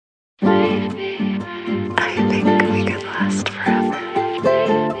I think we could last forever.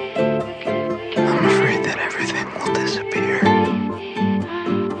 I'm afraid that everything will disappear.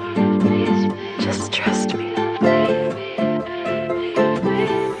 Just trust me.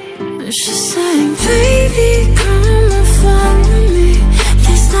 She's saying, baby, come and follow me.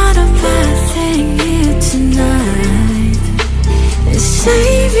 There's not a bad thing here tonight.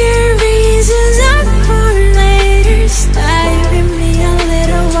 Save your reasons up for later. Stay with me a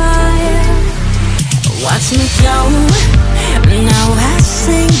little while. Watch me go. Now I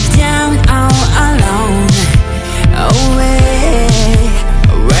sink down all alone. Away.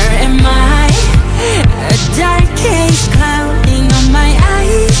 Where am I? A dark haze clouding on my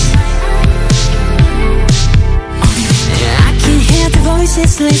eyes. I can hear the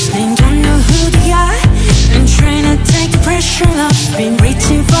voices listening, don't know who they are. I'm trying to take the pressure off, been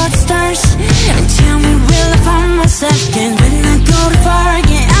reaching for the stars. And tell me, will I find myself again when I go too far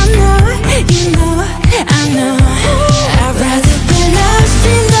again? I know, you know, I know. I'd rather be lost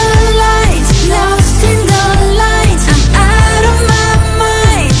in the lights, lost in the lights. I'm out of my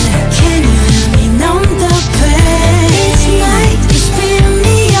mind. Can you help me numb the pain? Each night you spin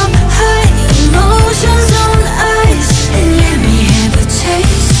me up high, emotions on ice. Let me have a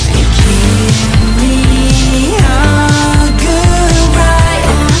taste and give me a good ride.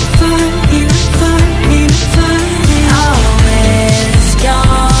 I'm fine, always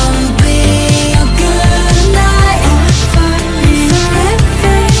gonna be a good night.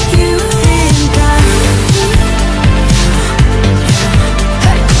 Forever you and I.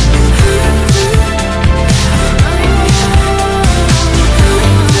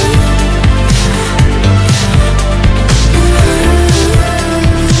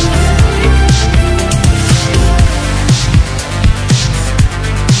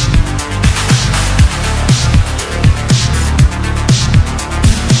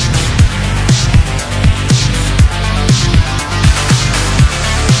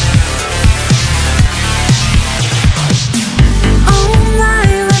 All my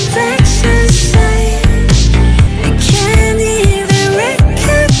reflections say I can't even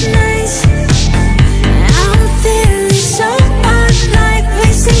recognize. I'm feeling so unlike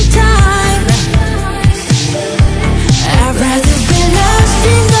wasting time. I'd rather be lost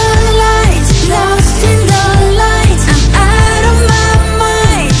in the lights, lost in the lights. I'm out of my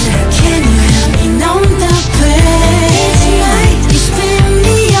mind. Can you help me numb the pain? Each night you spin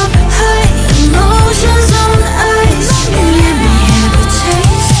me up high, emotions on ice. Let me have a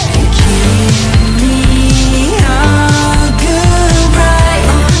taste and give me a good ride.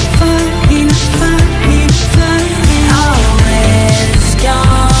 I'm fine, always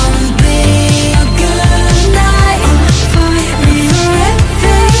gonna be a good night. Forever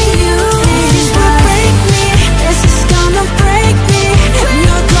you this will break me. This is gonna break me.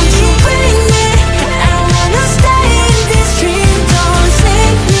 No, don't you break me. I wanna stay in this dream. Don't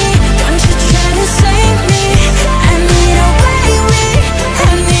save me. Don't you try to save me. I need a way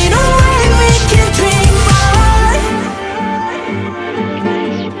we can dream on.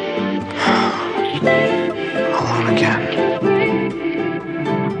 Alone again.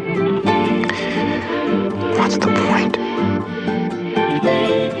 What's the point?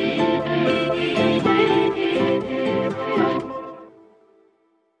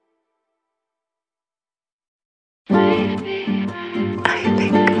 I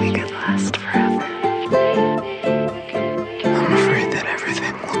think we could last forever. I'm afraid that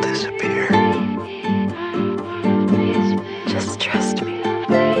everything will disappear. Just trust me.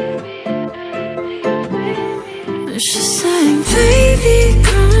 She's saying, baby,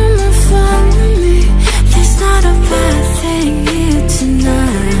 come and follow me. There's not a bad thing here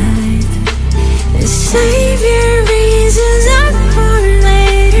tonight. Save your reasons up for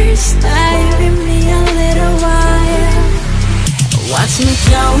later. Stay with me a little while. Watch me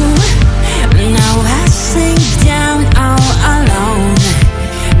go. Now I sink down all alone.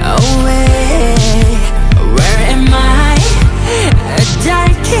 Away. Where am I? A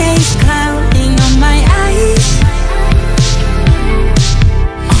dark haze clouding on my eyes.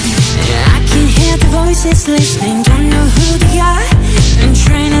 I can hear the voices listening, don't know who they are.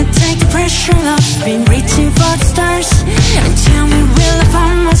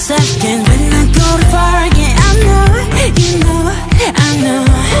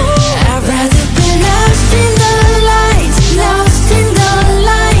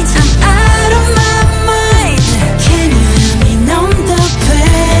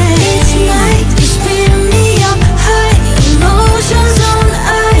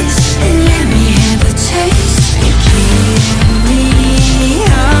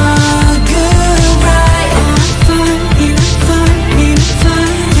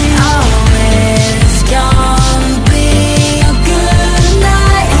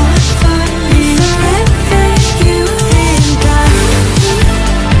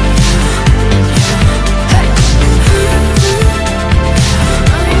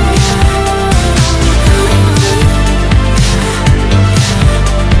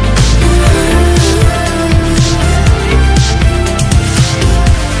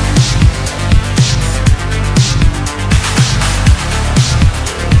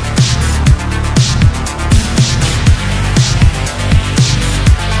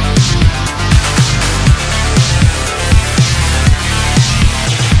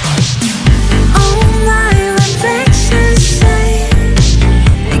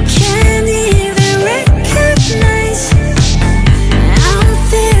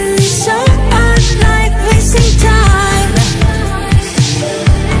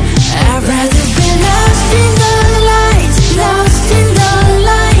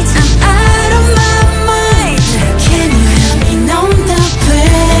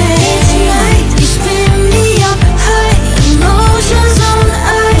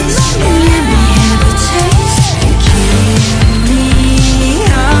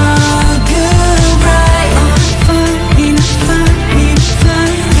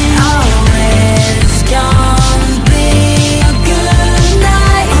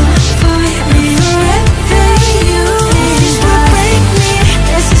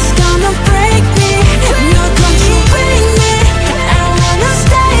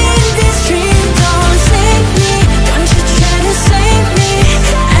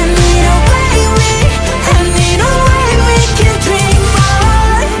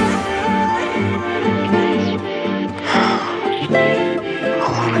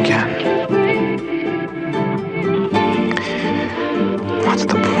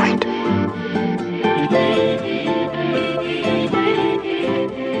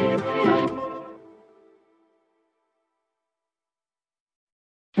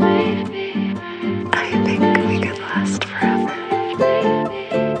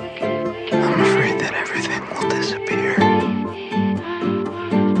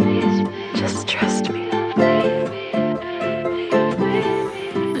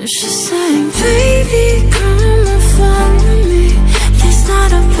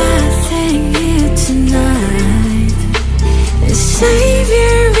 thing here tonight. Save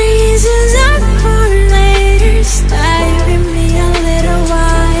your reasons up for later. Stay with me a little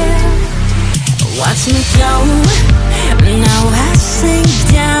while. Watch me go. Now I sink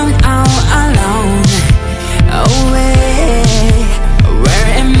down all alone. Away. Where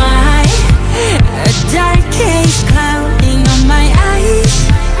am I? A dark haze clouding on my eyes.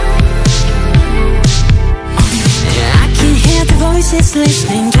 I can hear the voices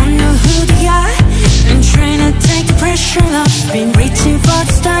listening, don't know who they are. I'm trying to take the pressure off, been reaching for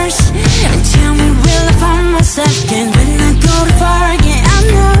the stars. And tell me, will I find myself again when I go too far again? I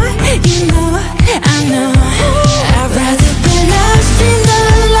know, you know, I know. I'd rather be lost in the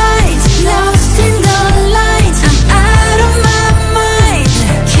lights, lost in the lights. I'm out of my mind.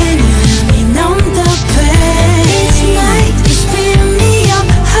 Can you help me numb the pain? Each night you spin me up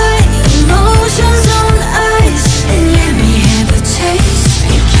high, emotions on ice. Let me have a taste.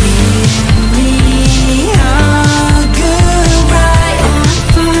 Give me a good ride. On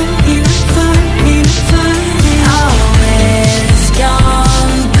fire, in a fire, in a fire. Always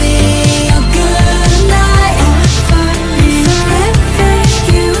gonna be a good night. On fire, forever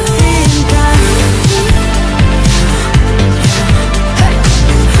you and I.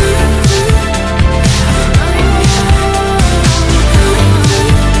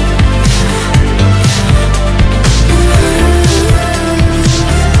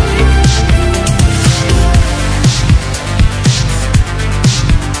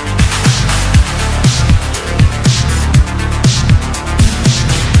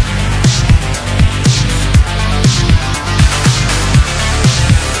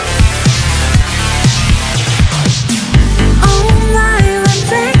 All my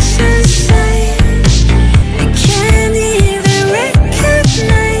reflections say I can't even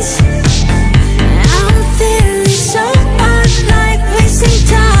recognize. I'm feeling so unlike wasting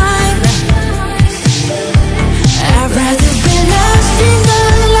time. I'd rather be lost in the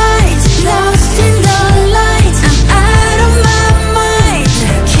lights, lost in the lights. I'm out of my mind.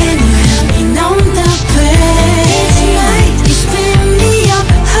 Can you help me numb the pain? Each night you spin me up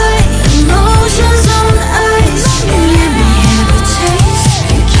high, emotions on ice. Let me have a taste.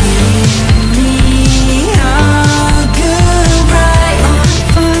 Give me a good ride. On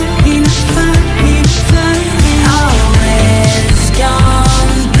fire, in a fire, in a fire. Always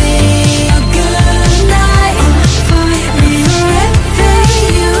gonna be a good night. On fire, forever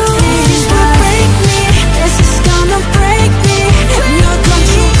you and I. Break me, this is gonna break me. No, don't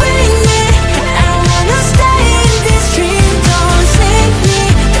you break me. I wanna stay in this dream. Don't save me,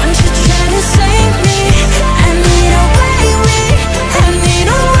 don't you try to save me. I need a way we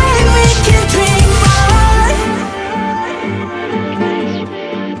can dream on.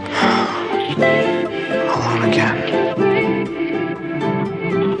 Alone again.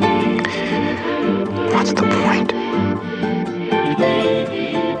 What's the point?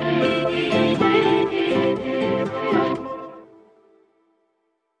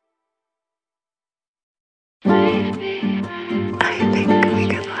 I think we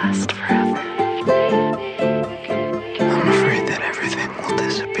could last forever. I'm afraid that everything will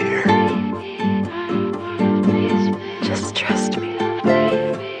disappear. Just trust me.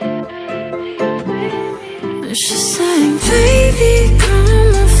 She's saying, baby,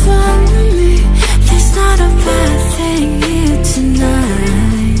 come and follow me. There's not a bad thing here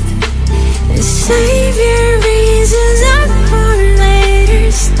tonight. Save your reasons up for later.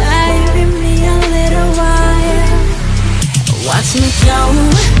 Stay with me a little while. Watch me go.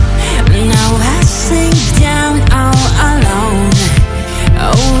 Now I sink down all alone.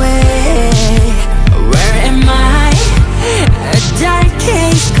 Away. Where am I? A dark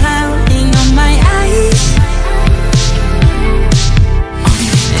haze clouding on my eyes.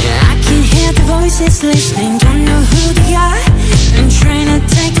 I can hear the voices listening, don't know who they are. I'm trying to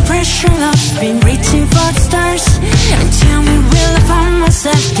take the pressure off, been reaching for the stars. And tell me, will I find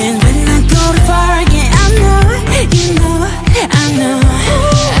myself again when I go too far again? I know, you know, I know.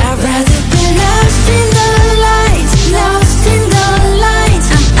 I'd rather be lost in the lights, lost in the lights.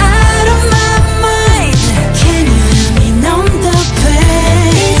 I'm out of my mind. Can you help me numb the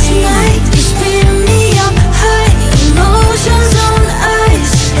pain? Each night you spin me up high, emotions on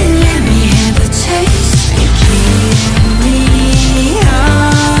ice. Let me have a taste. Give me a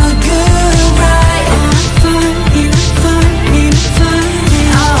good ride. On fire, in a fire.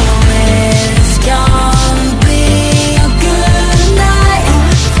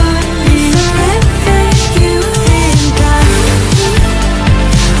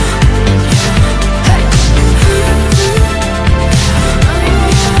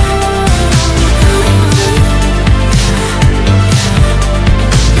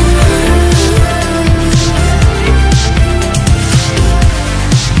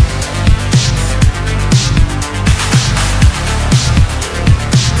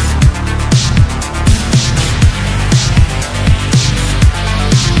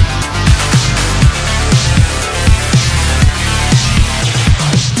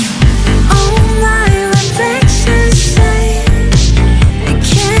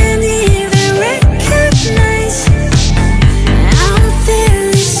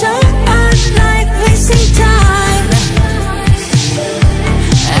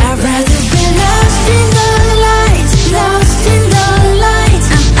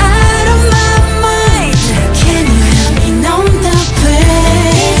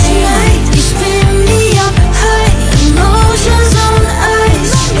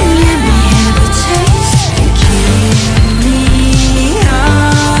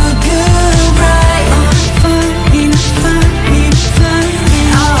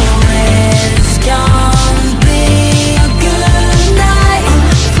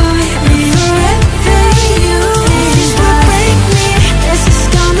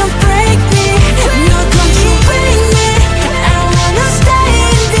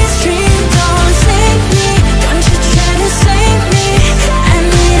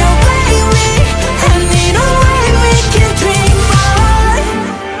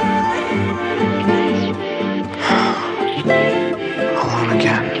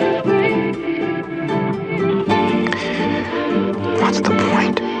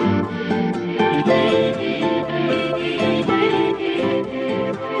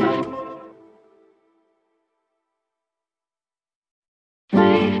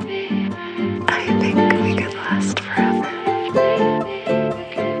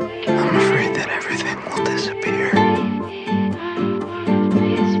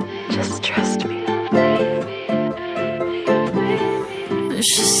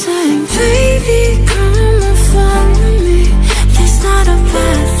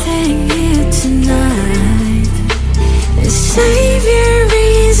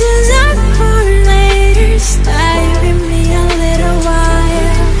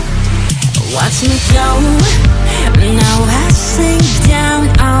 watch me go. Now I sink down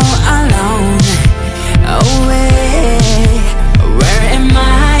all alone. Away, where am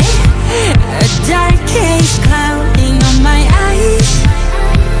I? A dark haze clouding on my eyes.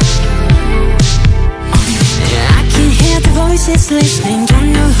 I can hear the voices listening,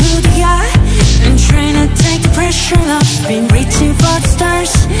 don't know who they are. I'm trying to take the pressure off, been reaching for the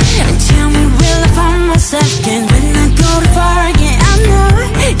stars. And tell me, will I find myself again when I go too far again? I know,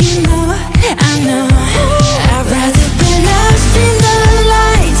 you know, I know. I'd rather be lost in the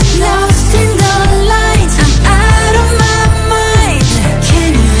light, lost in the light. I'm out of my mind.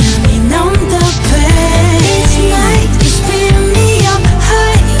 Can you help me numb the pain? Each night you spin me up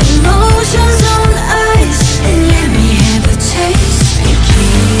high, emotions on ice. Let me have a taste and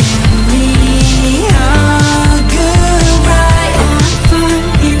give me a good ride. I'm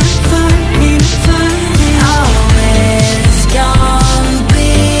fine, I'm fine, always gonna be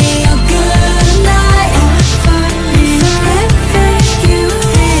a good night. I'm fine, forever you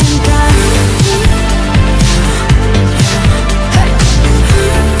and I.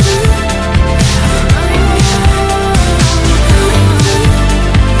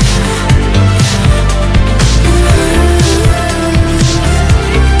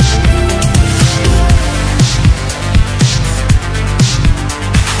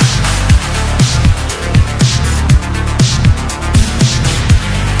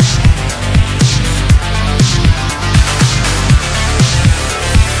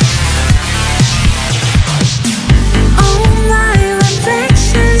 All my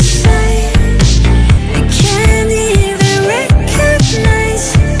reflections say I can't even recognize.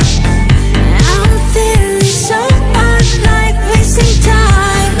 I'm feeling so unlike wasting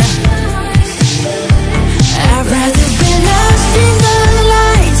time. I'd rather be lost in the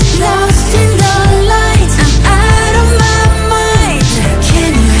light, lost in the light. I'm out of my mind.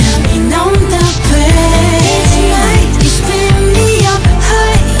 Can you help me numb the pain? Each night you spin me up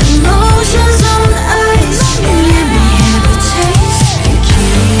high, emotions on ice. Let me have a taste and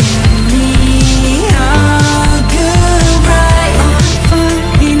give me a good ride.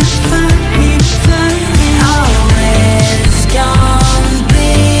 I'm fine, always gonna be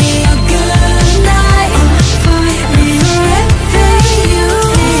a good night. I'm fine, forever you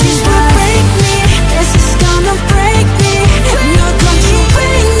and I. Break me, this is gonna break me. No, don't you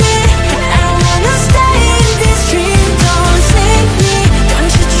break me. I wanna stay in this dream. Don't save me,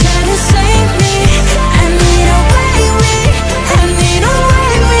 don't you try to save me. I need a way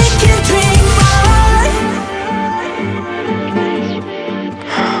we can dream on.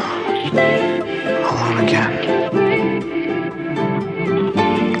 Alone again.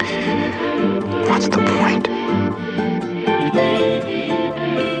 What's the point?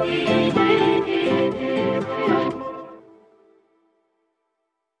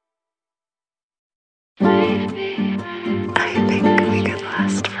 I think we could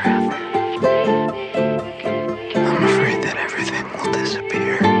last forever. I'm afraid that everything will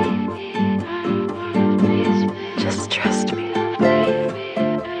disappear. Just trust me.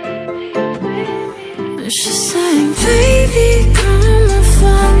 She's saying, baby, come and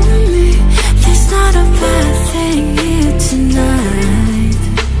follow me. There's not a bad thing here tonight.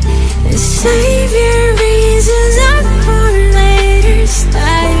 Save your reasons up for later.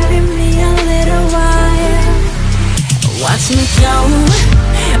 Stay with me a little while. Watch me go.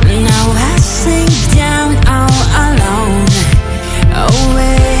 Now I sink down all alone.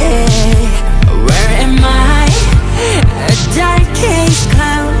 Away, where am I? A dark haze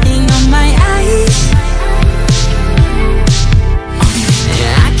clouding on my eyes.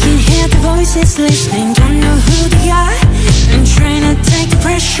 I can hear the voices listening, don't know who they are. I'm trying to take the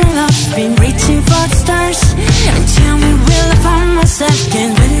pressure off, been reaching for the stars. And tell me, will I find myself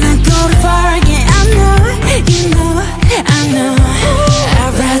again when I go too far again? I know, you know, I know.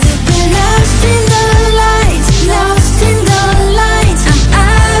 I'd rather be lost in the light, lost in the light. I'm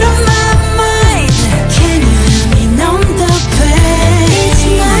out of my mind. Can you help me numb the pain? Each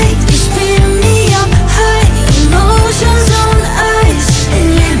night you spin me up high, emotions on ice.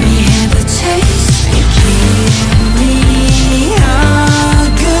 Let me have a taste and give me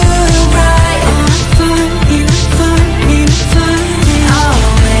a good ride. I'm fine,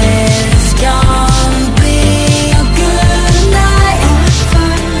 always gonna be a good night.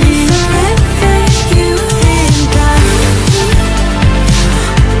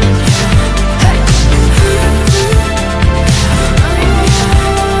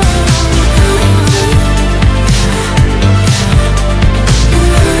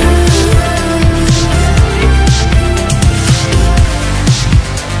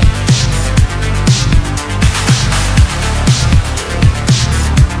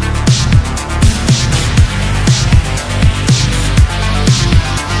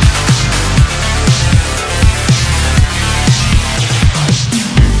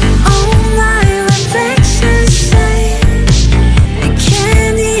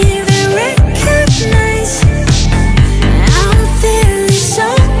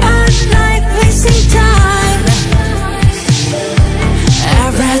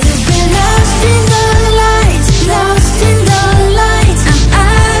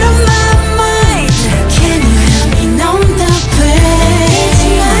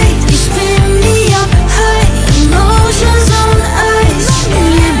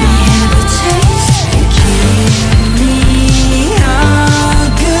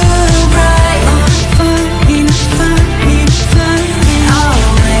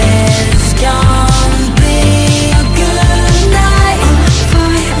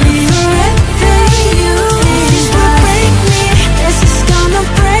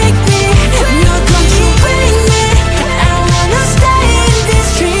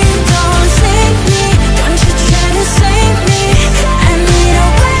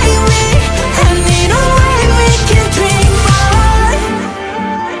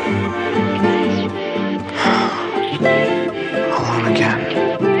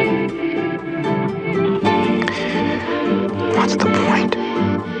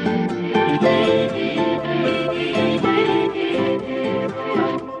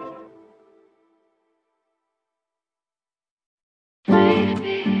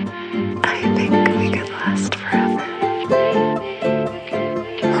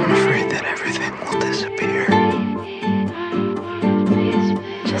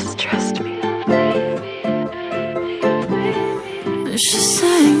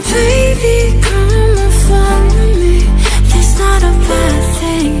 saying, baby, come and follow me. There's not a bad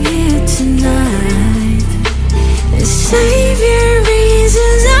thing here tonight. Save your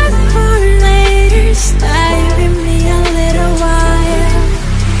reasons up for later. Stay with me a little while.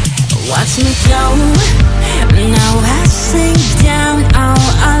 Watch me go. Now I sink down all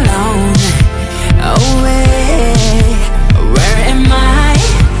alone. Away, where am I?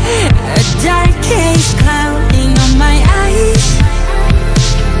 A dark haze clouding on my eyes.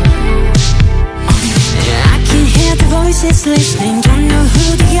 I can hear the voices listening, don't know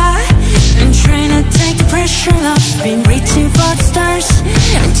who they are. I'm trying to take the pressure off, been reaching for the stars.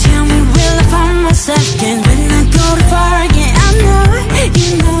 And tell me, will I find myself again when I go too far again? I know,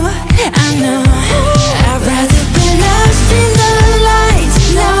 you know, I know. I'd rather be lost in the lights,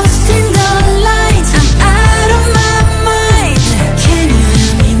 lost in the lights. I'm out of my mind. Can you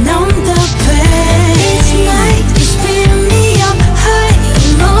help me numb the pain? Each night you spin me up high,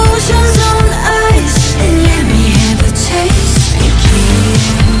 emotions on ice. Let me have a taste and give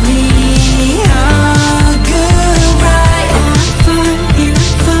me a good ride. I'm fine, I'm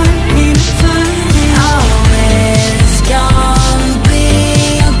fine, I'm fine. Always gonna be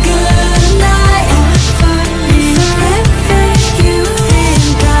a good night. I'm fine, forever you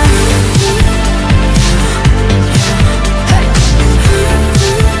and I.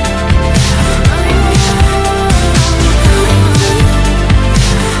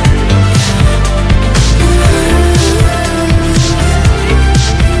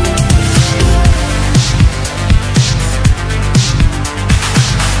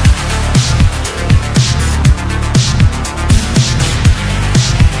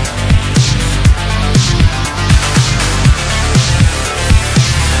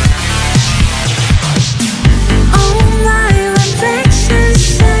 All my reflections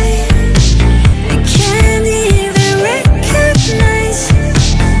say I can't even recognize.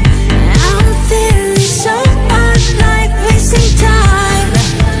 I'm feeling so unlike wasting time.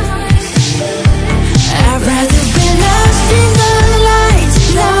 I'd rather be lost in the lights,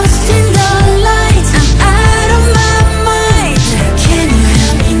 lost in the lights. I'm out of my mind. Can you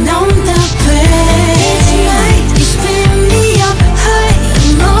help me numb the pain? Each night you spin me up high,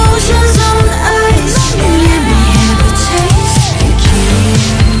 emotions on ice. Let me have a taste and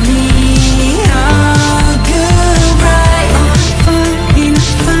give me a good ride. I'm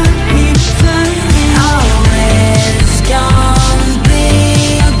fine, I'm fine. Always gonna be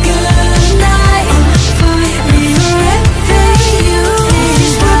a good night. I'm fine, forever you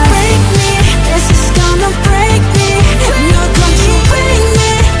and I. Break me, this is gonna break me. No, don't you break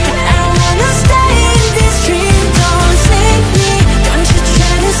me. I wanna stay in this dream. Don't save me, don't you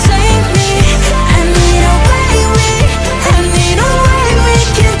try to save me. I need a way we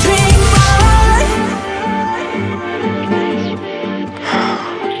can dream on.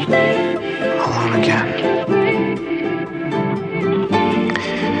 Alone again.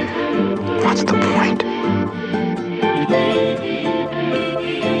 What's the point?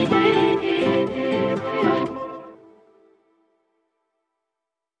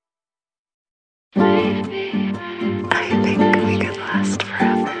 I think we could last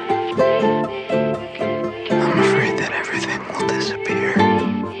forever. I'm afraid that everything will disappear.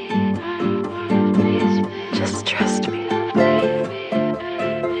 Just trust me.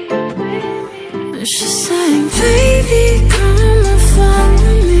 She's saying, baby, come and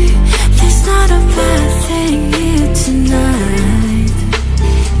follow me. There's not a bad thing here tonight.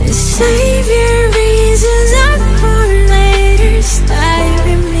 Save your reasons up for later. Stay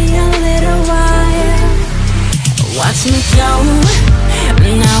with me a little while. Watch me go.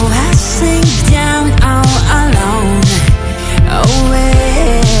 Now I sink down all alone.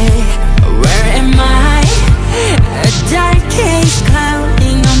 Away, where am I? A dark haze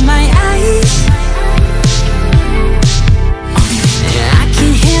clouding on my eyes. I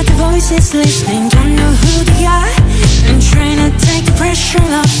can hear the voices listening, don't know who they are. I'm trying to take the pressure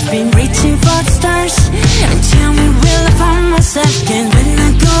off, been reaching for the stars. And tell me, will I find myself again when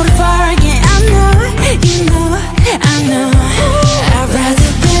I go too far again? I know, you know, I know. I'd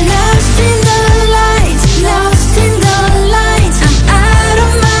rather be lost in the lights, lost in the lights. I'm out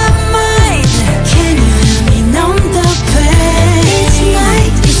of my mind. Can you help me numb the pain? Each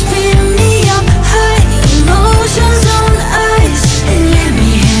night you spin me up high, emotions on ice. Let me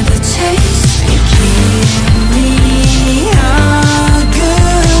have a taste and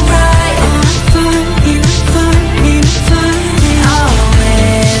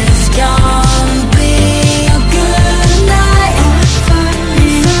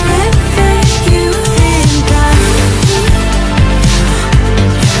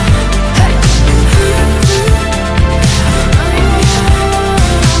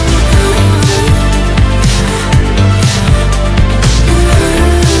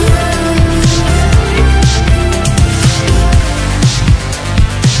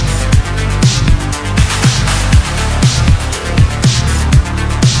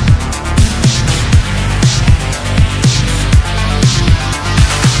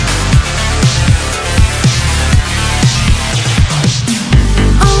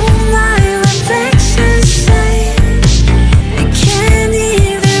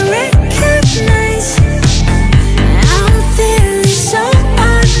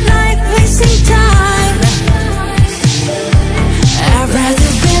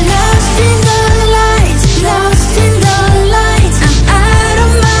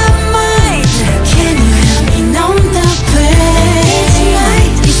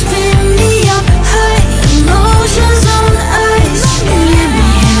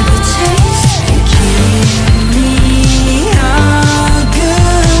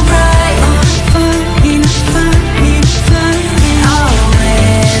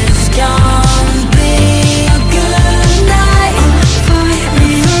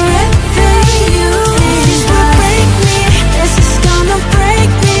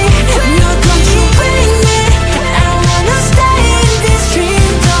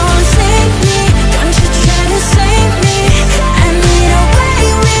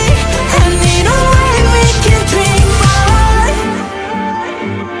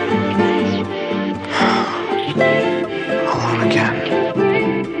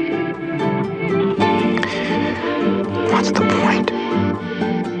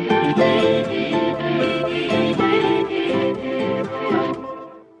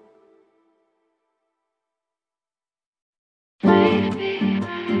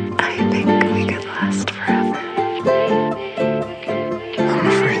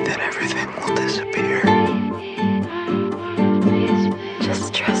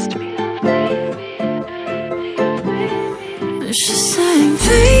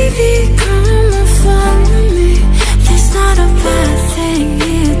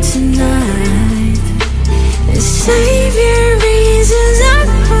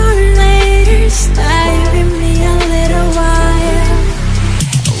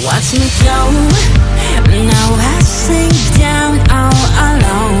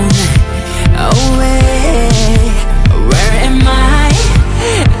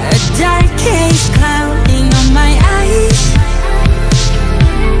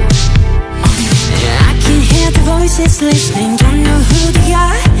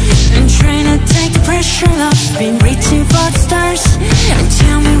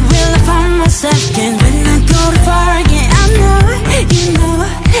myself again when I go too far again. I know, you know,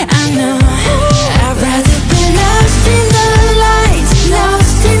 I know. I'd rather be lost in the lights,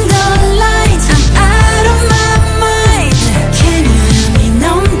 lost in the lights. I'm out of my mind. Can you help me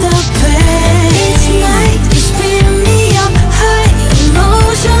numb the pain? Each night you spin me up high,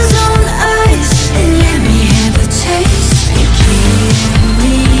 emotions on ice, and let me have a taste. You give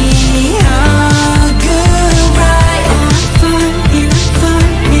me a good ride. In a fun,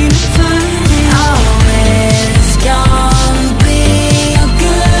 always gonna be a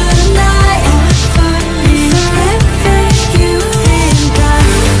good night. Forever you and I.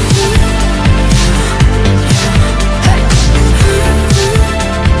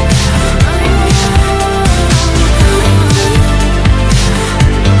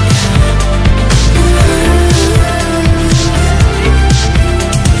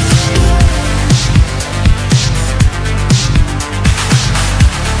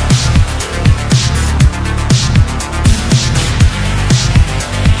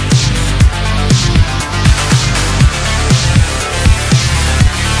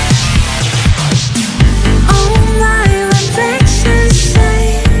 All my reflections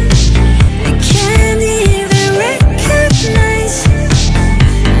say I can't even recognize.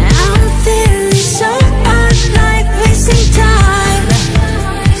 I'm feeling so alive, wasting time.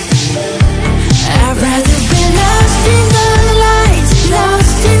 I'd rather be lost in the lights,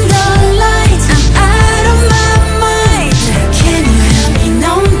 lost in the lights. I'm out of my mind. Can you help me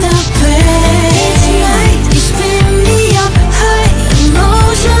numb the pain? Each night you spin me up high,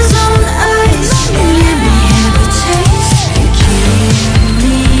 emotions on ice, and let me have a taste. You give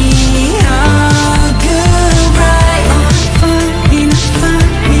me a good ride. In a fun,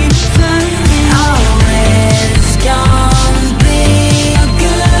 always gonna be a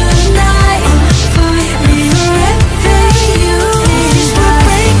good night. Forever you this will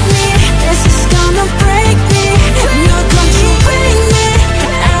break me, this is gonna break me. No, don't you break me.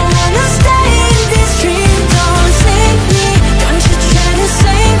 I wanna stay in this dream. Don't save me, don't you try to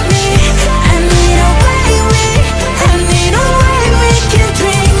save me. I need a way we can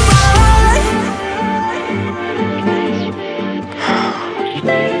dream on.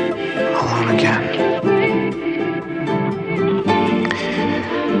 Alone again.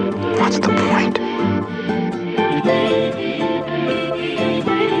 What's the point?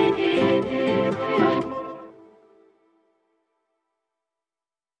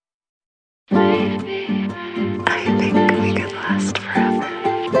 I think we could last forever.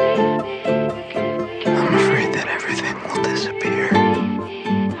 I'm afraid that everything will disappear.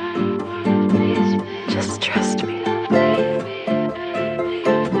 Just trust me.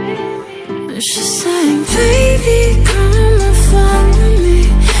 She's saying, baby, come and follow me.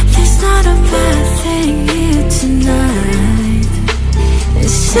 There's not a bad thing here tonight.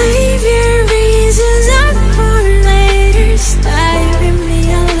 Save your reasons up for later. Stay with me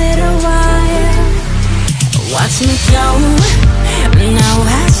a little while. Watch me go. Now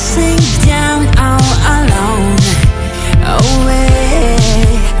I sink down all alone. Away.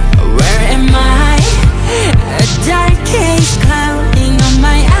 Where am I? A dark haze clouding on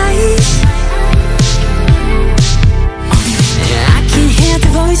my eyes. I can hear the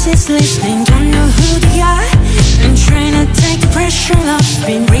voices listening, don't know who they are. I'm trying to take the pressure off,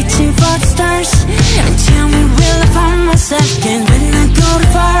 been reaching for the stars. And tell me, will I find myself again when I go too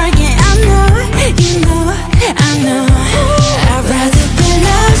far again? I know, you know, I know. I'd rather be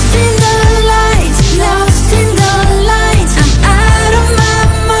lost in the lights, lost in the lights. I'm out of my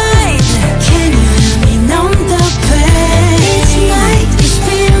mind. Can you help me numb the pain? Each night you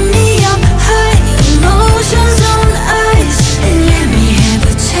spin me up high, emotions on ice, and let me have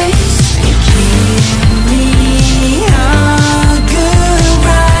a taste. You give me a good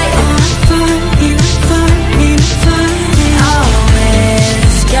ride. In a fun, always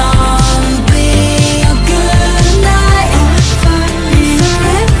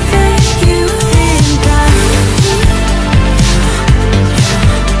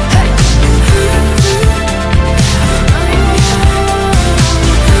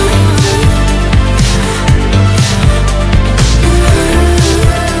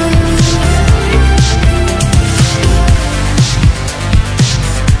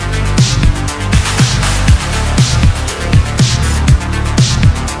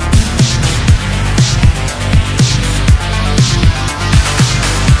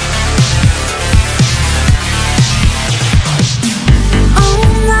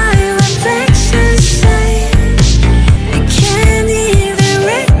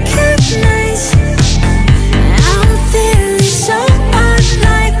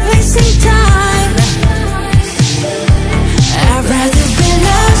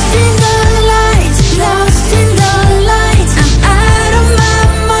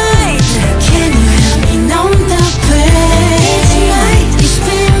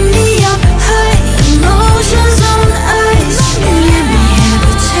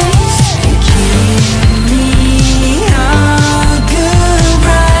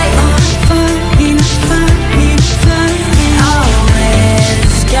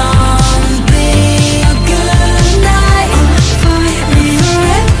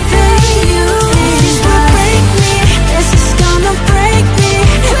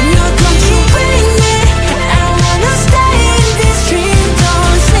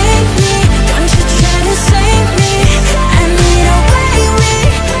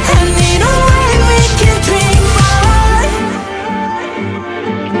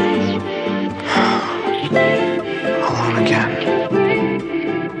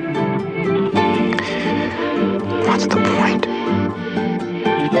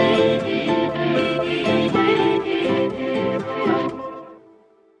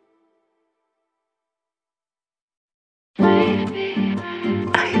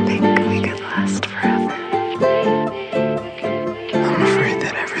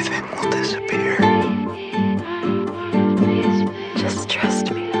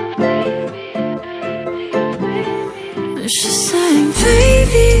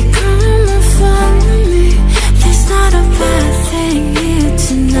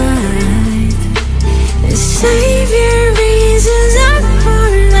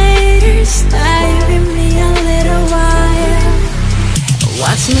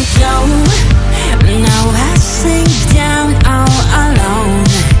Now I sink down all alone.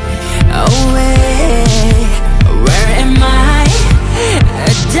 Away, where am I?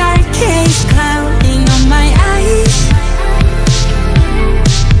 A dark haze clouding on my eyes.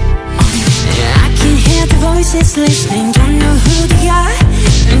 I can hear the voices listening, don't know who they are.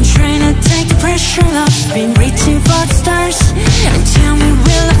 I'm trying to take the pressure off, been reaching for the stars. And tell me,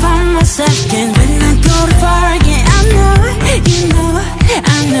 will I find myself again when I go too far again? I know, you know,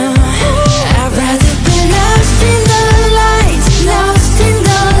 I know. I'd rather be lost in the lights, lost in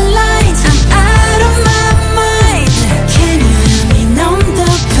the lights. I'm out of my mind. Can you help me numb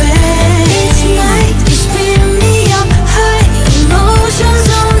the pain? Each night you spin me up high, emotions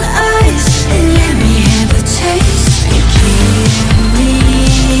on ice. Let me have a taste and give me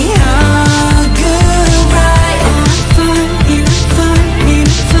a good ride. In a fun,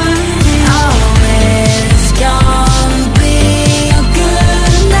 always gonna be a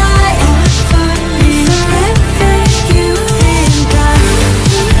good night. Forever you and I.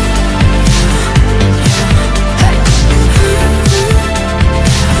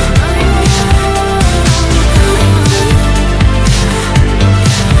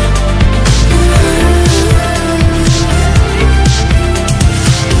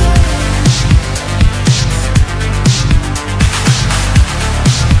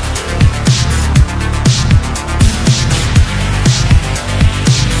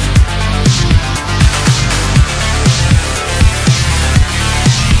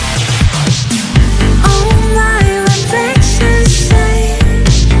 All my reflections say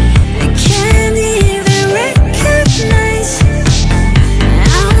I can't even recognize.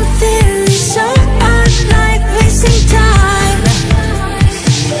 I'm feeling so unlike wasting time.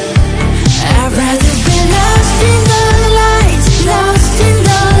 I'd rather be lost in the lights, lost in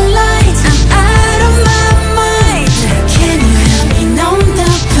the lights. I'm out of my mind. Can you help me numb the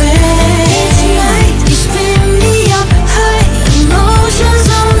pain? Each night you spin me up high, emotions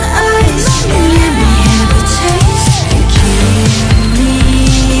on ice. Let me have a taste and give me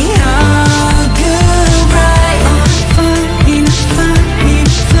a good ride. In a fun,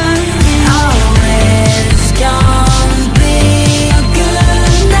 always gonna be a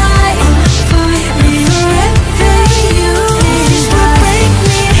good night. Forever you this will break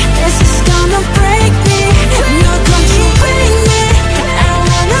me. This is gonna break me. No, don't you break me. I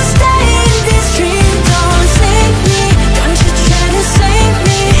wanna stay in this dream. Don't save me. Don't you try to save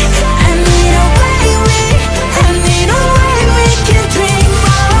me. I need a way we can dream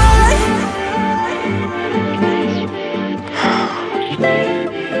on.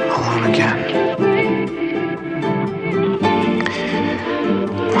 Alone again.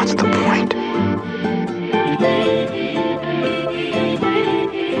 What's the point?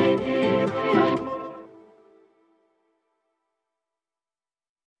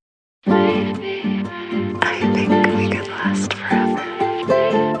 I think we could last forever.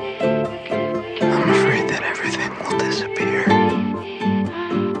 I'm afraid that everything will disappear.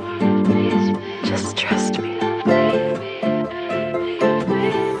 Just trust me.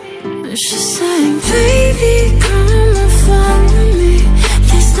 She's saying, baby, come and follow me.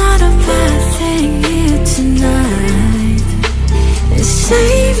 There's not a bad thing here tonight.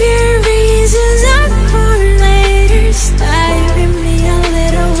 Save your reasons up for later. Stay with me a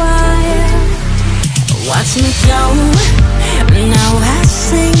little while. Watch me go. Now I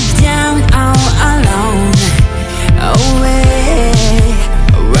sink down all alone. Away,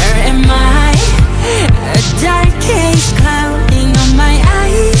 where am I? A dark haze clouding on my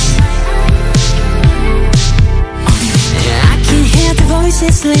eyes. I can hear the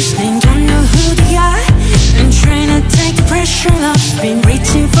voices listening, don't know who they are. I'm trying to take the pressure off, been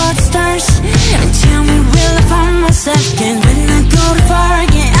reaching for the stars. And tell me, will I find myself again when I go too far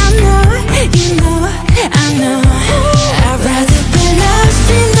again? I know, you know, I know. I'd rather be lost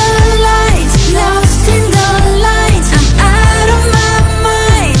in the lights, lost in the lights. I'm out of my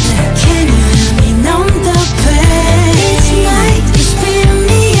mind. Can you help me numb the pain? Each night you spin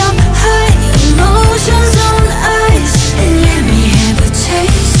me up high, emotions on ice. Let me have a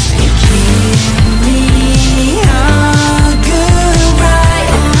taste.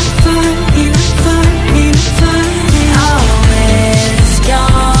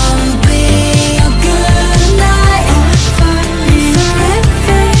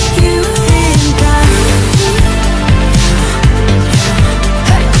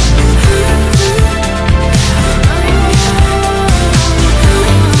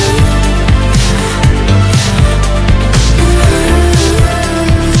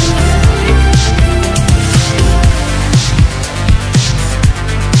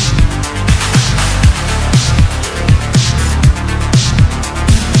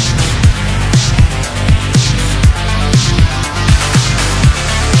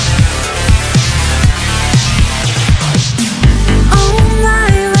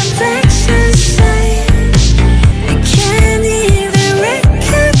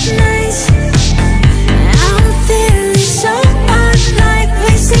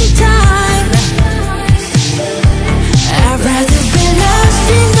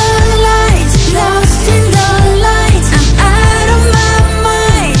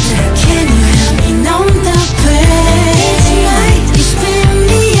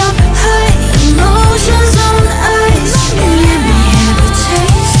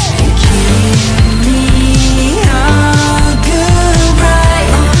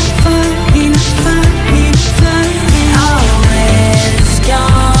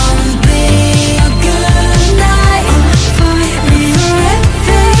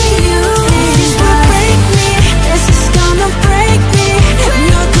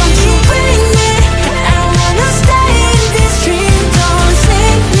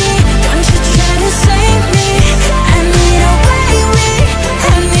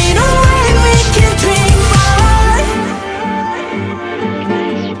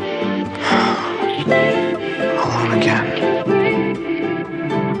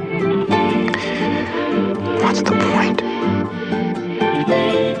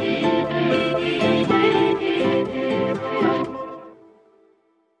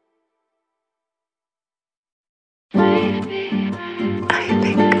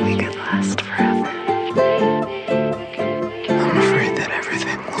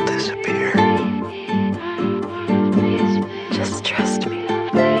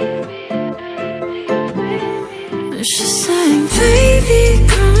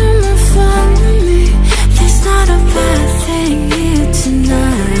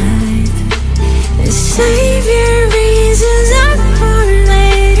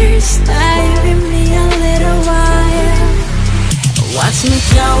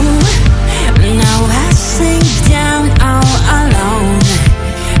 Now I sink down all alone.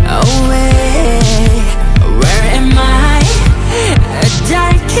 Oh wait, where am I? A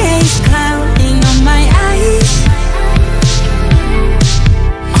dark haze clouding on my eyes.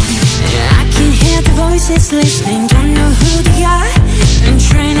 I can hear the voices listening, don't know who they are. I'm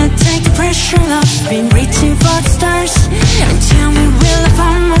trying to take the pressure off, been reaching for the stars. And tell me, will I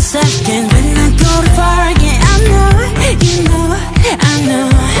find myself again when I go too far again? I know, you know, I know.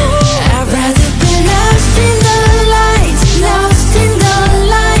 I'd rather be lost in the lights, lost in the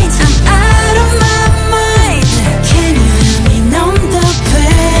lights. I'm out of my mind. Can you help me numb the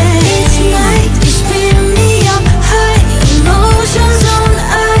pain? Each night is beating me up high, emotions on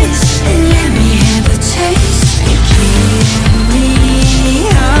ice. Let me have a taste and give me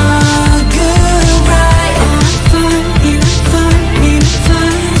a good ride. I'm fine.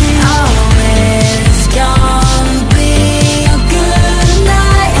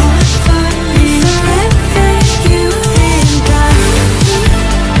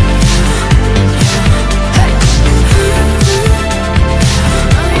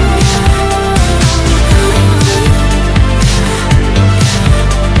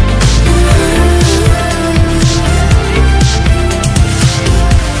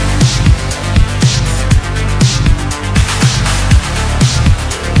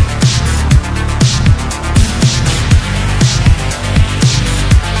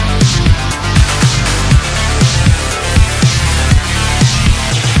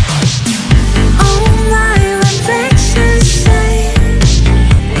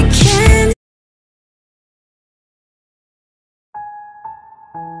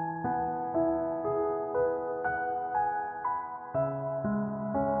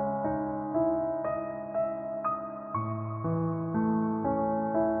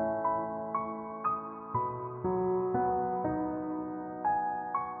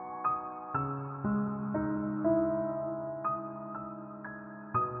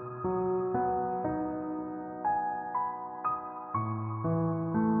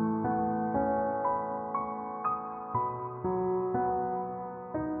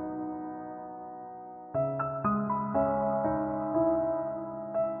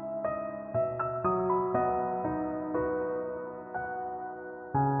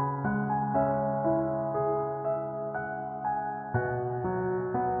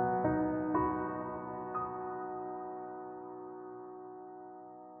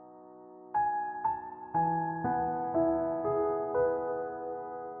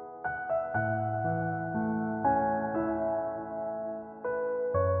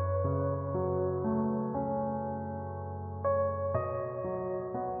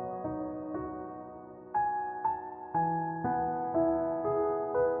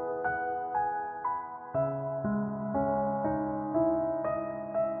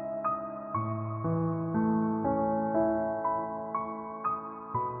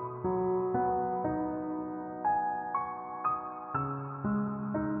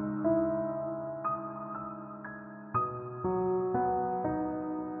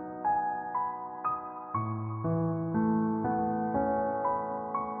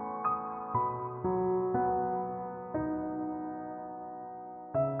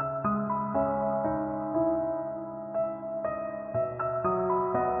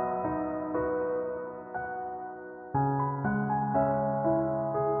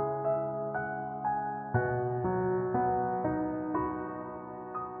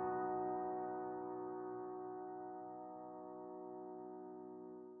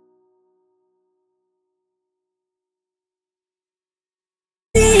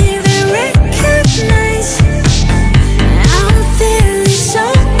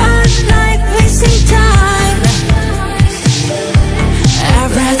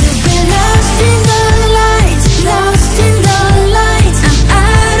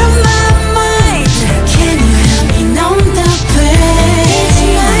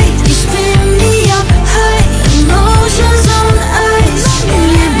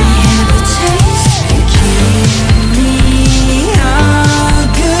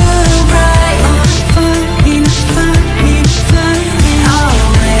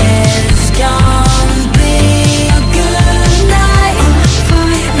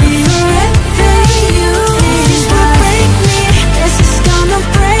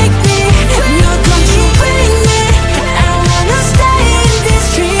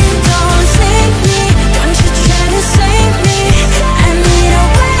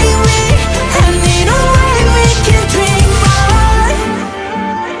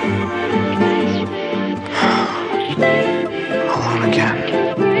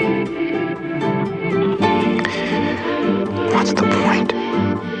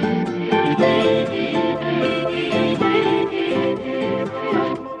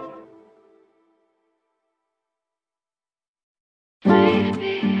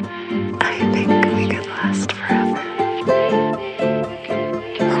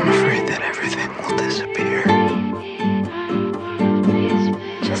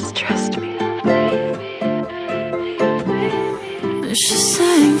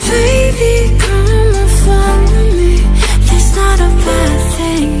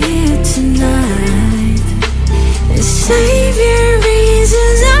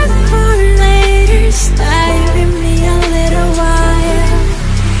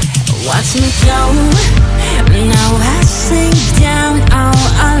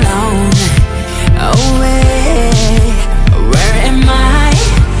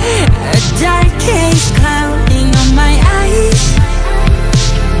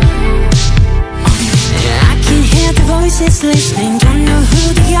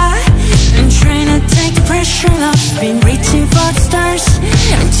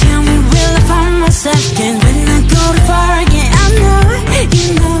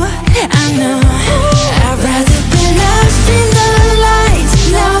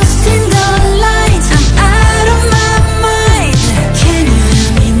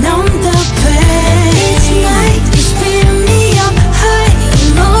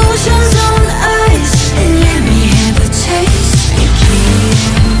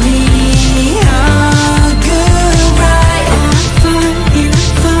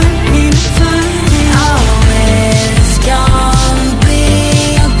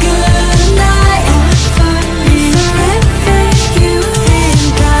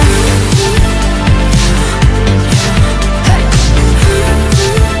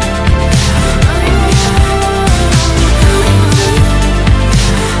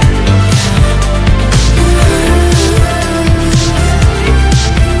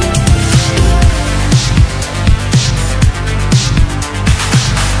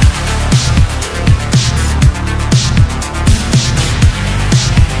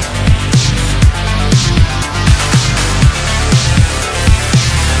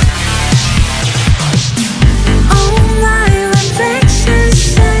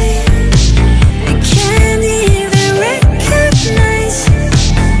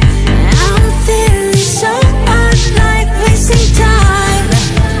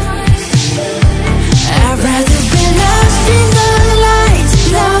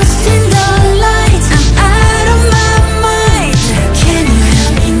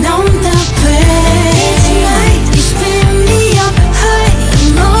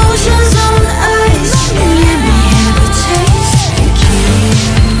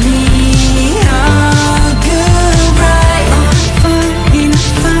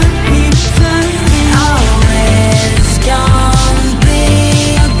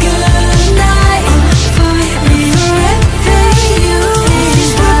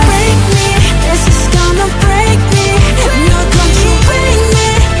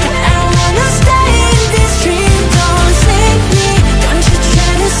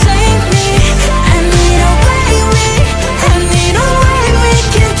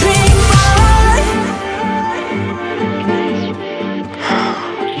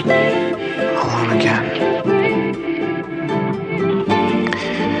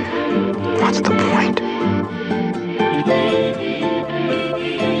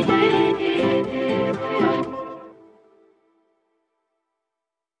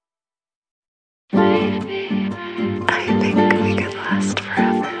 I think we could last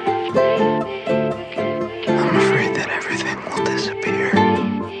forever. I'm afraid that everything will disappear.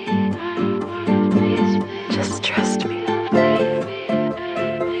 Just trust me.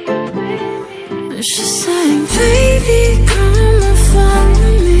 She's saying, baby, come and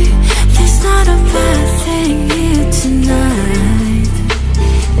follow me. There's not a bad thing here tonight.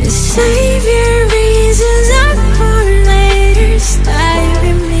 Save your reasons up for later. Stay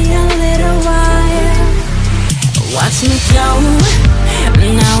with me a little while. Watch me go.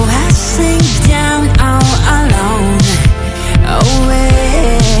 Now I sink down all alone.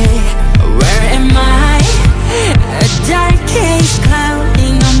 Away. Where am I? A dark haze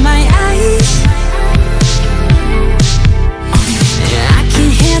clouding on my eyes. I can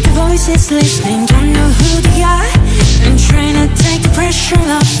hear the voices listening, don't know who they are. I'm trying to take the pressure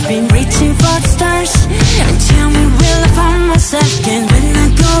off, been reaching for the stars. And tell me, will I find myself again when I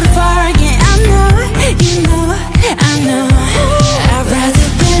go too far again? I know, you know, I know. I'd rather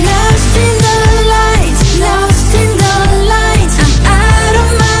be lost in the lights, lost in the lights. I'm out of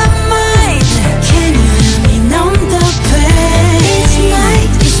my mind. Can you help me numb the pain? Each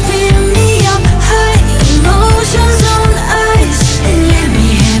night you spin me up high, emotions on ice. Let me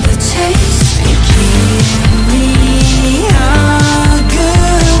have a taste and give me a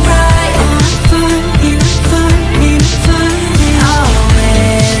good ride. I'm fine, I'm fine,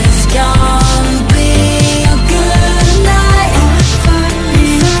 always gonna be a good night. I'm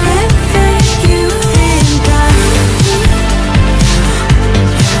fine, forever you and I.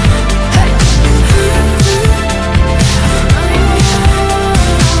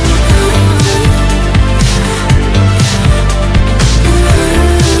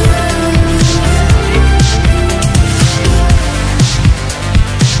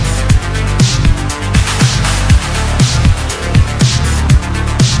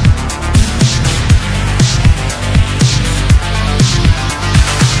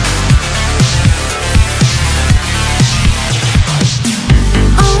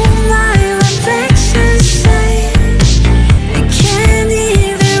 All my reflections say I can't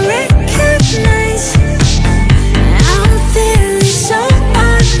even recognize. I'm feeling so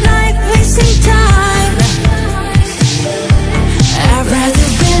unlike wasting time. I'd rather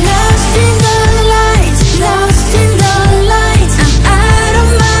be lost in the lights, lost in the lights. I'm out of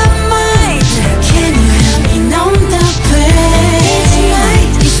my mind. Can you help me numb the pain? Each night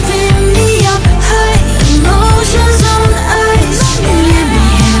you spin me up high, emotions on ice. Let me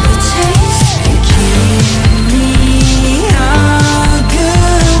have a taste and give me a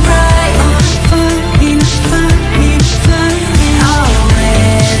good ride. I'm fine,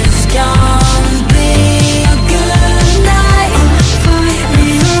 always gonna be a good night. I'm fine,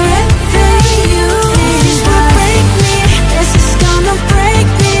 forever you and I. This is gonna break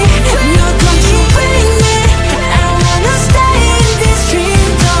me. No, don't you break me. I wanna stay in this dream.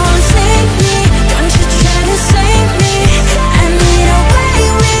 Don't save me. Don't you try to save me. I need a way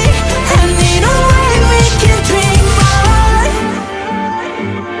we can dream on.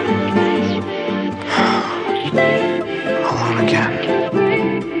 Alone again.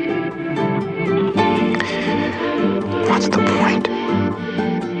 What's the point?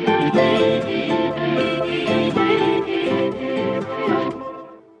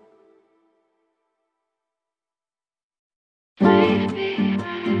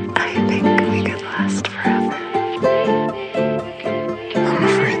 I think we could last forever. I'm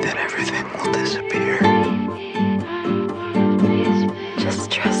afraid that everything will disappear.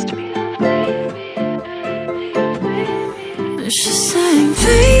 Just trust me. She's saying,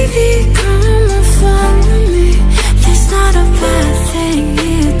 baby, come and follow me. There's not a bad thing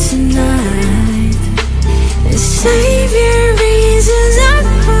here tonight. Save your reasons up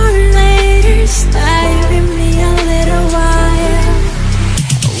for later. Stay with me a little while.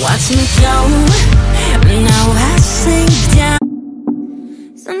 Watch me go. Now I sink down.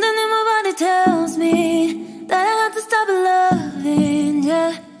 Something in my body tells me that I have to stop loving you.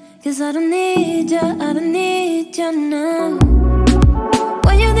 'Cause I don't need you, I don't need you now.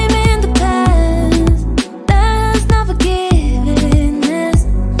 When you leave me in the past, that's not forgiveness.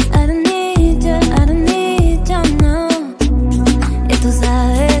 I don't need you, I don't need you now. Ya tú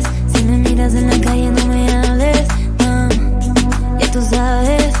sabes, si me miras en la calle no me hables, no. Ya tú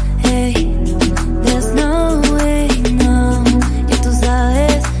sabes, hey, there's no way, no. Ya tú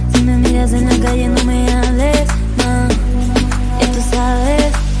sabes, si me miras en la calle no me hables, no. Ya tú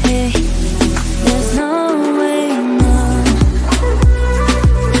sabes, hey, there's no way, no.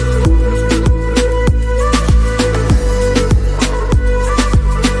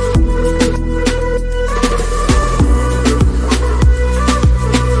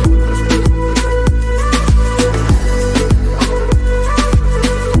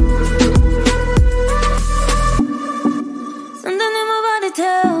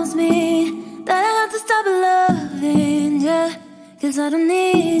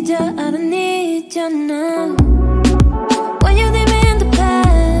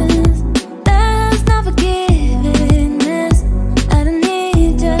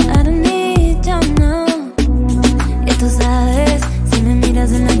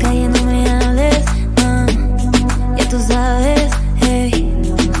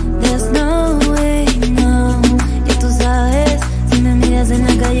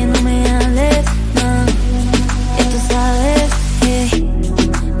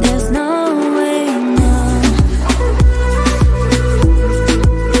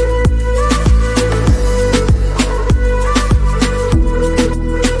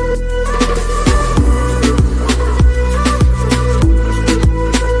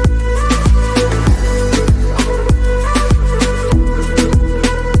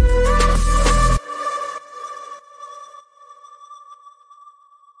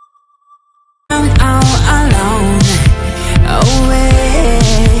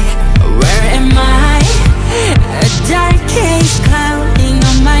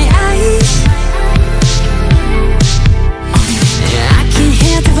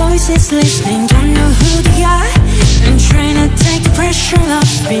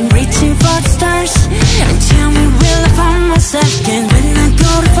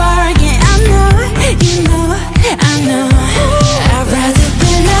 too far again. I know, you know, I know. I'd rather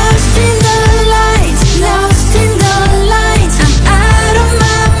be lost in the lights, lost in the lights. I'm out of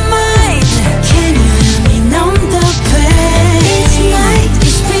my mind. Can you help me numb the pain? Each night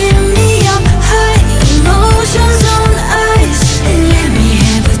you spin me up high, emotions on ice. Let me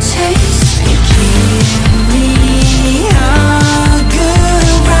have a taste. You give me a good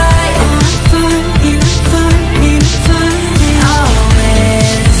ride. In a fun,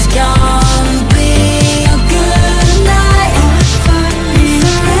 always gonna be a good night.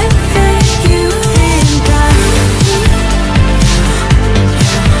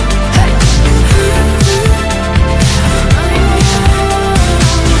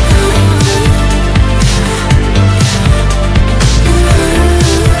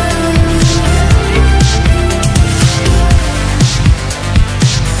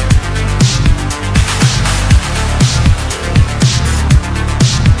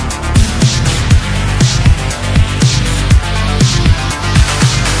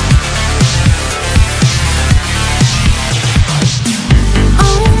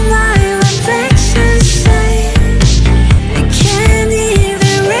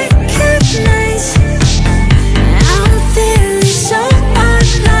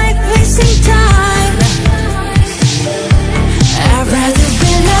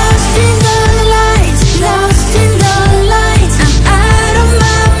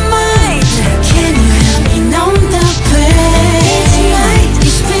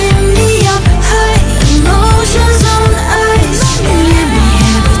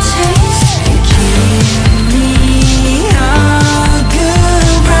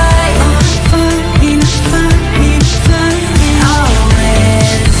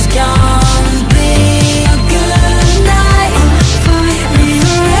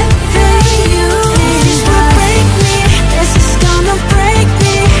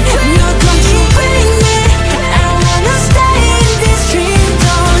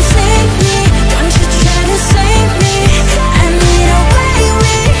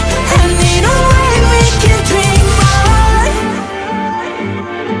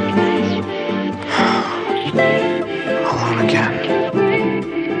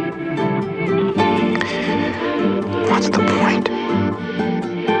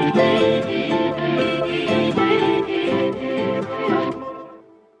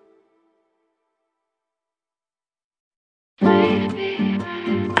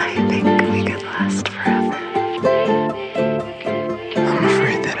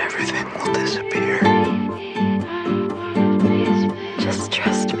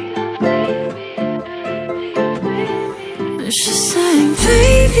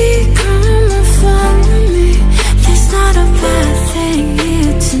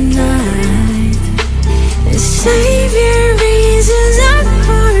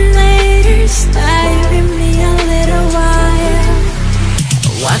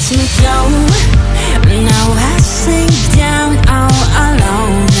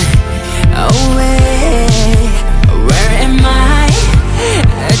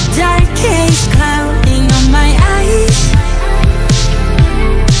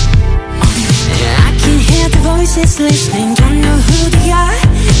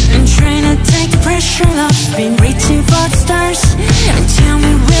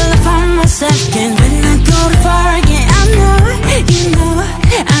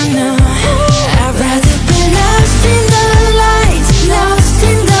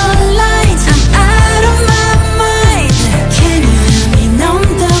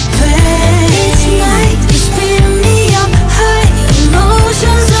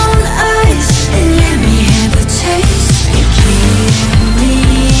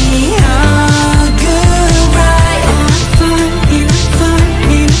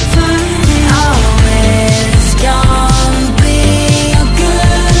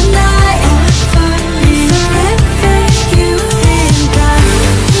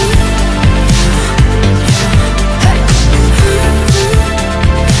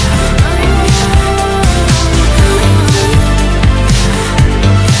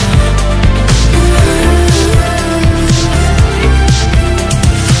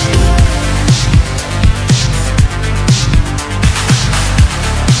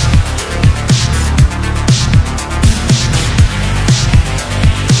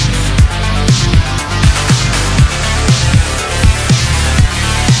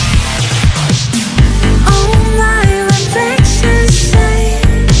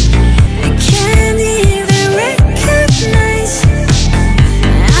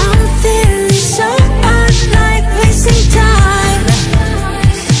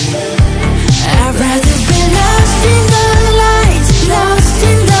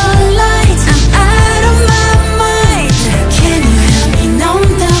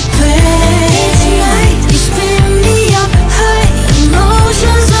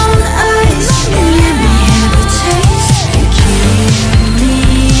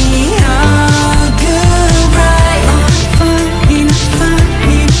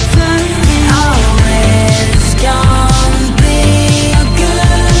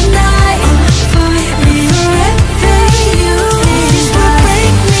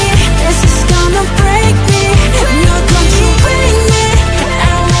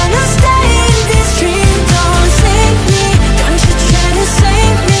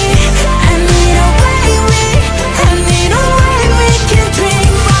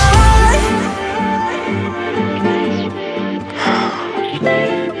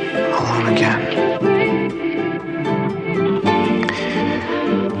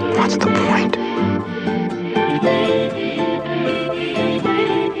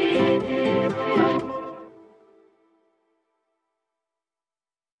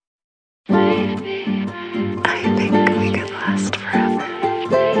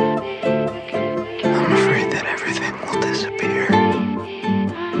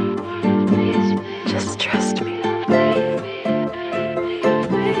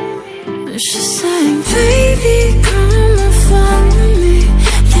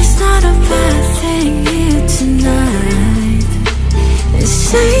 tonight.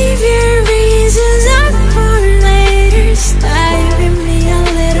 Save your reasons up for later. Stay with me a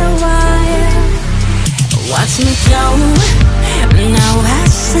little while. Watch me go. Now I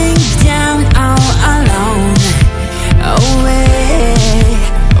sink down all alone. Away.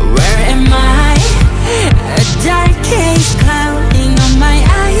 Where am I? A dark haze clouding on my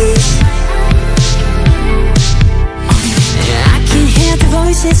eyes. I can hear the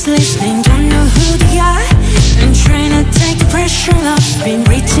voices listening, don't know who they are. I'm trying to take the pressure off, been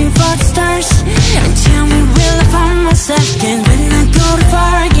reaching for the stars. And tell me, will I find myself again when I go too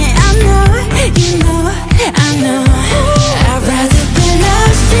far again? I know, you know, I know. I'd rather be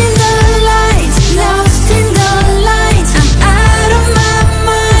lost in the lights, lost in the lights. I'm out of my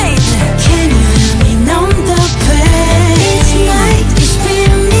mind. Can you help me numb the pain? Each night you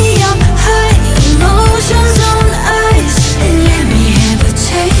spin me up high, emotions on ice. And let me have a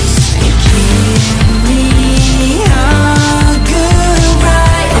taste and give me a good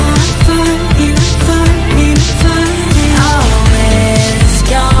ride. In a fun, always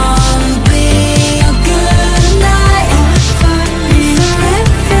gonna be a good night.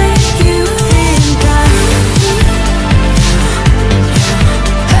 Forever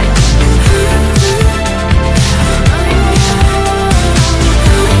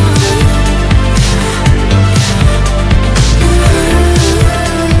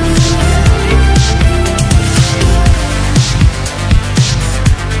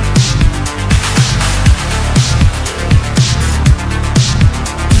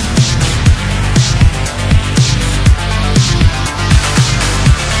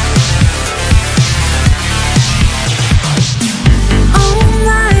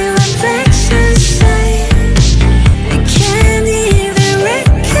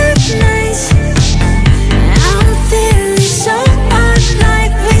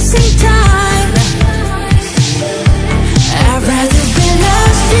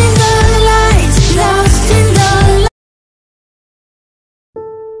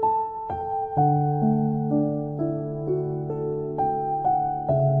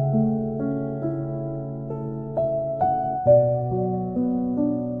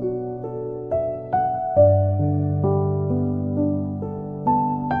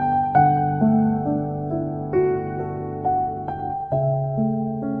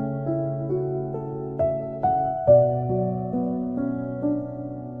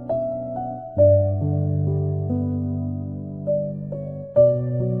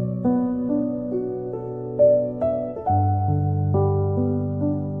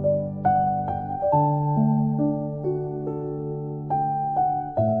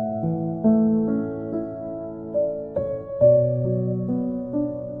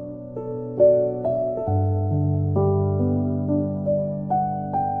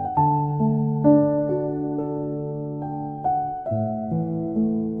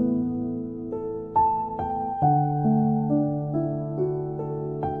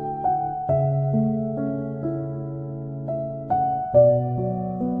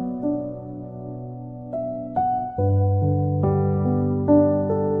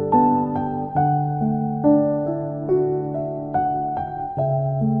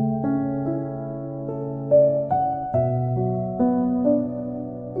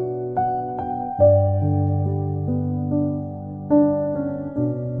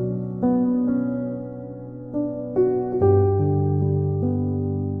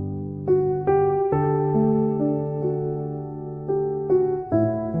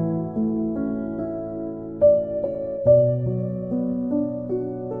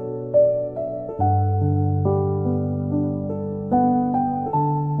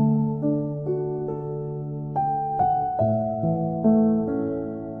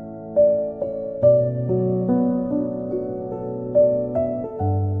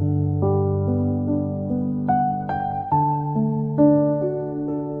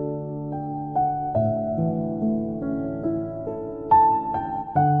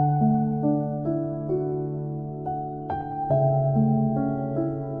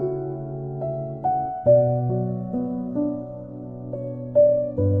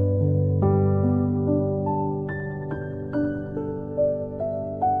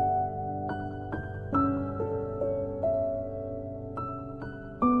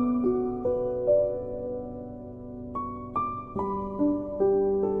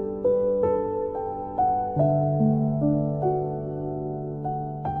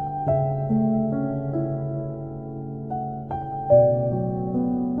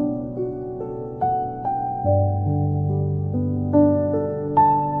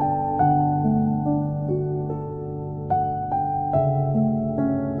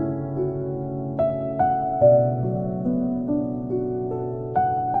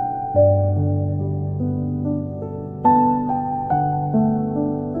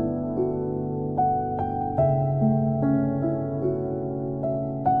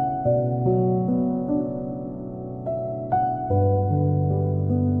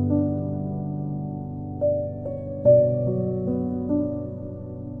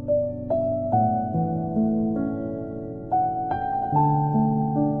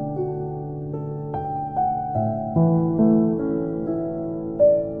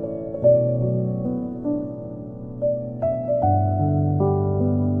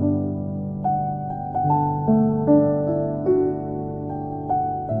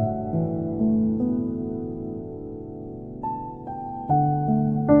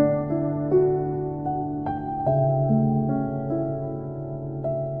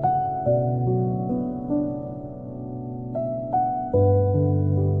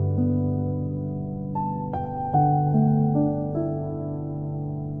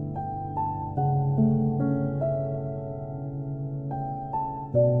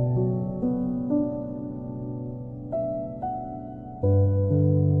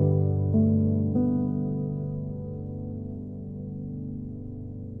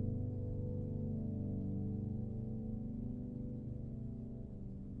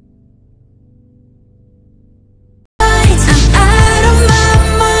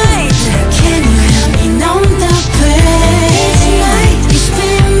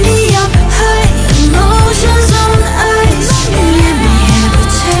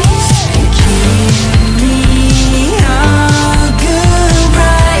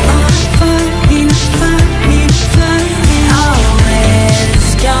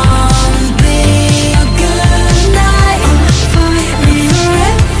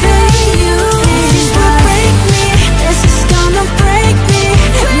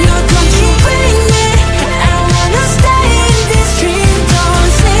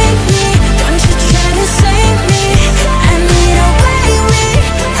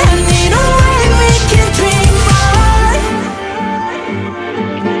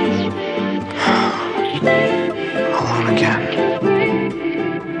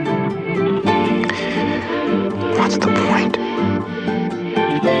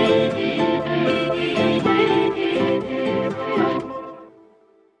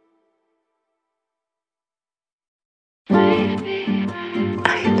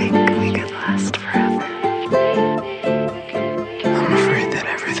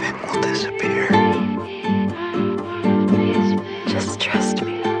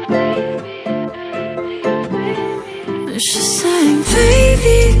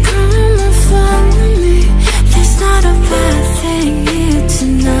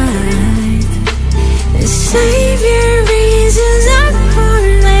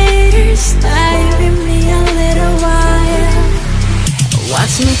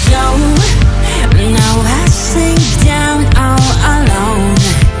me go. Now I sink down all alone.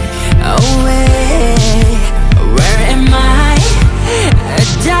 Away, where am I? A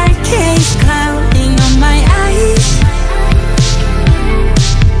dark haze clouding on my eyes.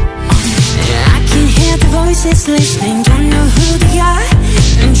 I can hear the voices listening, don't know who they are.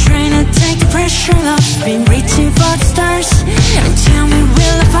 I'm trying to take the pressure off, been reaching for the stars. And tell me,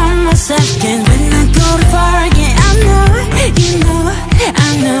 will I find myself again when I go too far again? I know, you know, I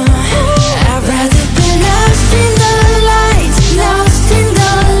know. I'd rather be lost in the lights, lost in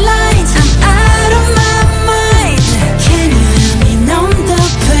the lights. I'm out of my mind. Can you help me numb the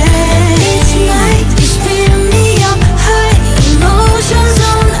pain? Each night you spin me up high, emotions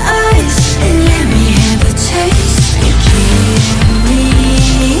on ice, and let me have a taste. You give me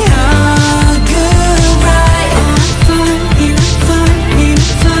a good ride. I'm fine, I'm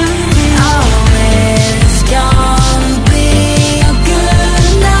fine, always gonna be a good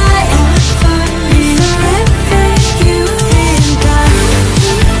night. I'm fine, forever you and I.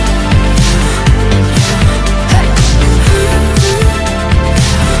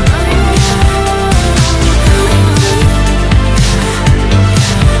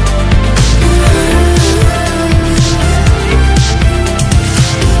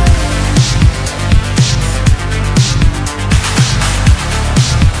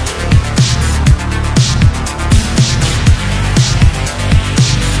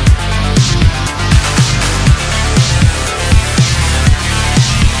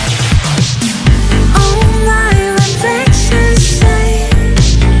 All my reflections say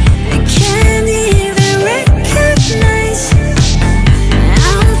I can't even recognize.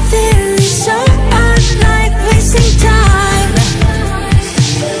 I'm feeling so unlike wasting time.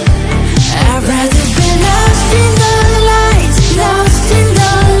 I'd rather be lost in the lights, lost in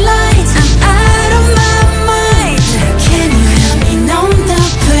the lights. I'm out of my mind. Can you help me numb the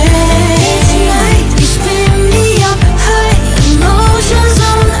pain? Each night you spin me up high, emotions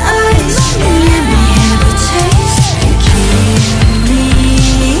on ice, and let me have a taste. You give me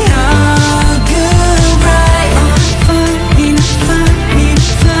a good ride. I'm fine,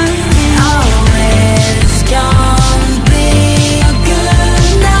 always gonna be a good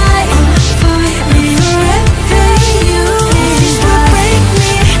night. I'm fine, forever you and I. This will break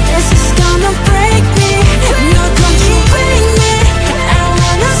me, this is gonna break me. No, don't you break me. I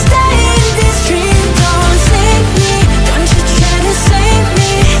wanna stay in this dream. Don't save me, don't you try to save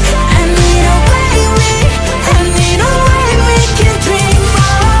me. I need a way we can dream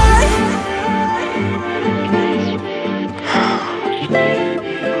on.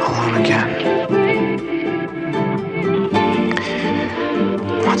 Alone again.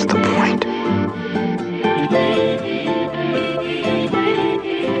 What's the point?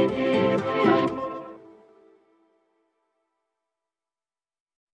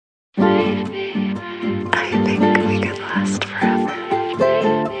 I think we could last forever.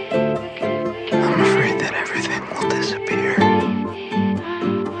 I'm afraid that everything will disappear.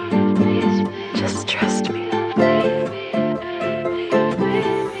 Just trust me.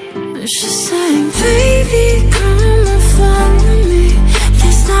 She's saying, baby, come and follow me.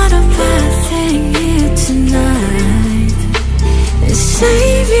 There's not a bad thing here tonight.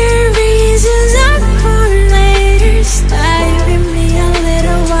 Save your reasons up for later. Stay with me a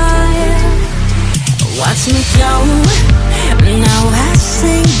little while. Watch me go. Now I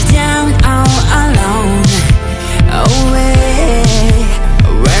sink down all alone. Away,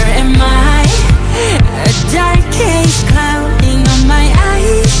 where am I? A dark haze clouding on my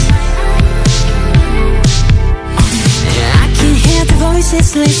eyes. I can hear the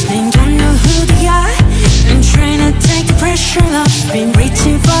voices listening.